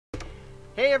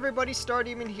Hey everybody,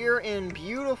 StarDemon here in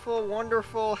beautiful,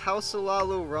 wonderful House of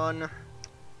Lalu run,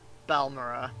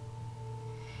 Balmora.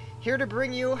 Here to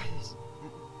bring you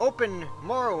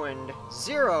OpenMW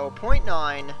 0.9.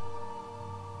 I'm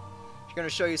going to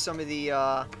show you some of the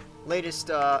latest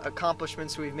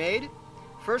accomplishments we've made.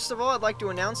 First of all, I'd like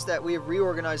to announce that we have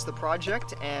reorganized the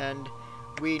project and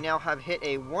we now have hit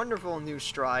a wonderful new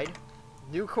stride.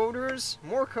 New coders,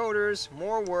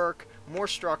 more work, more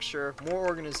structure, more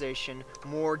organization,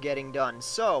 more getting done.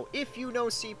 So, if you know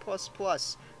C++,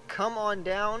 come on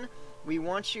down. We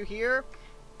want you here.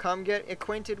 Come get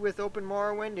acquainted with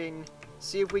OpenMW and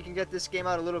see if we can get this game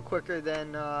out a little quicker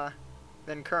than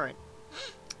current.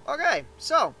 Okay,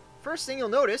 so, first thing you'll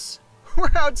notice,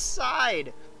 we're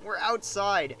outside. We're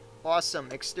outside. Awesome.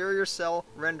 Exterior cell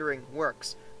rendering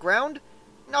works. Ground,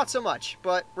 not so much,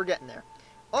 but we're getting there.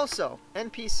 Also,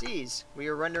 NPCs. We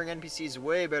are rendering NPCs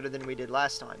way better than we did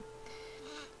last time.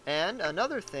 And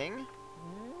another thing,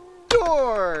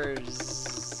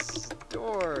 doors.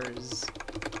 Doors.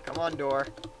 Come on, door.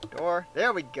 Door.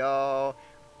 There we go.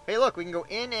 Hey, look, we can go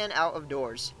in and out of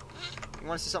doors. You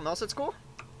want to see something else that's cool?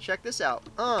 Check this out.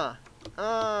 Come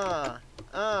on,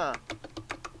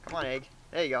 egg.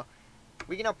 There you go.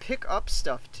 We can now pick up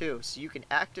stuff, too, so you can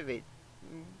activate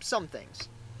some things.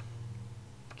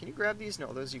 Can you grab these?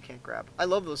 No, those you can't grab. I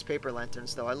love those paper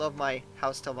lanterns, though. I love my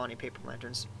House Telvanni paper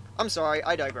lanterns. I'm sorry,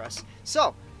 I digress.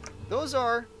 So, those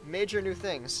are major new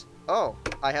things. Oh,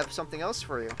 I have something else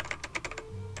for you.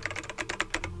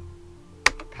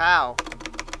 Pow.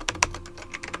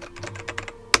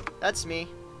 That's me.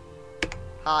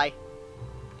 Hi.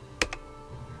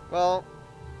 Well,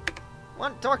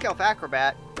 Dark Elf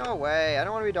Acrobat. No way. I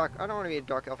don't want to be a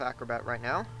Dark Elf Acrobat right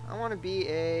now. I want to be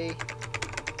a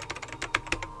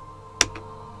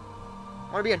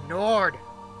Nord.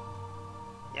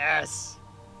 Yes.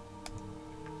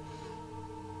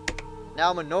 Now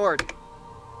I'm a Nord.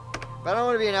 But I don't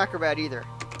want to be an Acrobat either.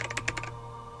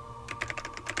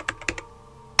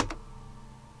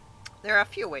 There are a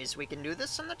few ways we can do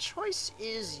this, and the choice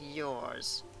is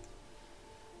yours.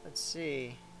 Let's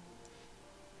see.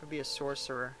 Could be a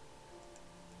sorcerer.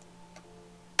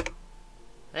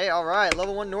 Hey, alright,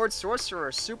 level 1 Nord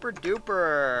sorcerer. Super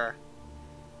duper.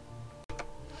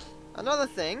 Another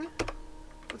thing,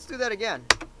 let's do that again.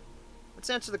 Let's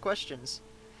answer the questions.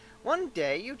 One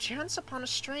day, you chance upon a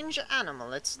strange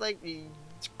animal. It's like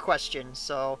it's a question,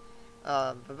 so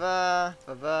I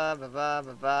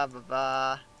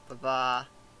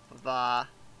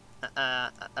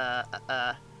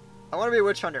want to be a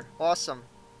witch hunter. Awesome.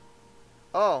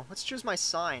 Oh, let's choose my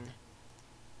sign.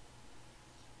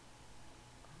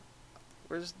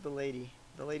 Where's the lady?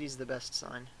 The lady's the best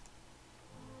sign.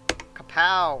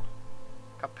 Kapow!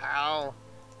 Kapow!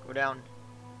 Go down.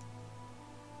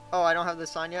 Oh, I don't have the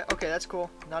sign yet? Okay, that's cool.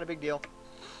 Not a big deal.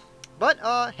 But,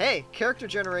 hey, character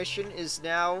generation is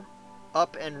now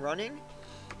up and running.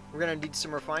 We're gonna need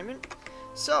some refinement.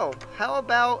 So, how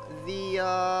about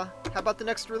the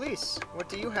next release? What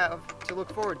do you have to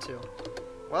look forward to?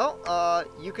 Well,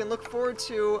 you can look forward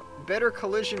to better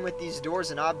collision with these doors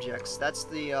and objects. That's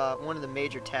the one of the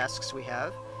major tasks we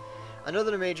have.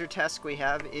 Another major task we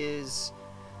have is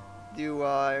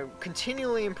to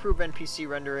continually improve NPC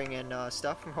rendering and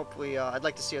stuff. And hopefully, I'd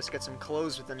like to see us get some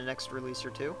clothes within the next release or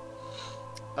two.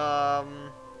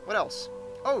 What else?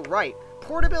 Oh, right.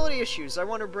 Portability issues. I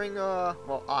want to bring,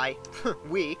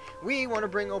 we want to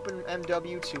bring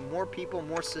OpenMW to more people,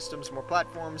 more systems, more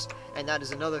platforms, and that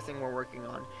is another thing we're working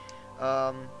on.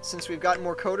 Since we've gotten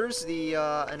more coders,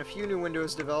 and a few new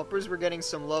Windows developers, we're getting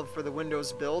some love for the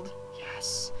Windows build.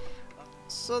 Yes.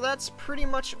 So that's pretty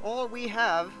much all we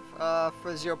have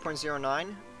for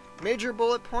 0.09. Major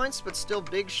bullet points, but still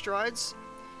big strides.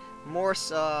 More,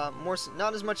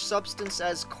 not as much substance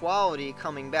as quality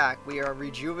coming back. We are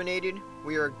rejuvenated.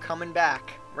 We are coming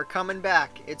back. We're coming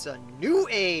back. It's a new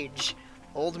age.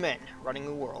 Old men running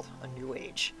the world. A new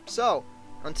age. So,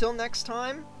 until next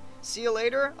time, see you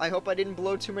later. I hope I didn't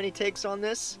blow too many takes on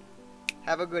this.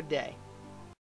 Have a good day.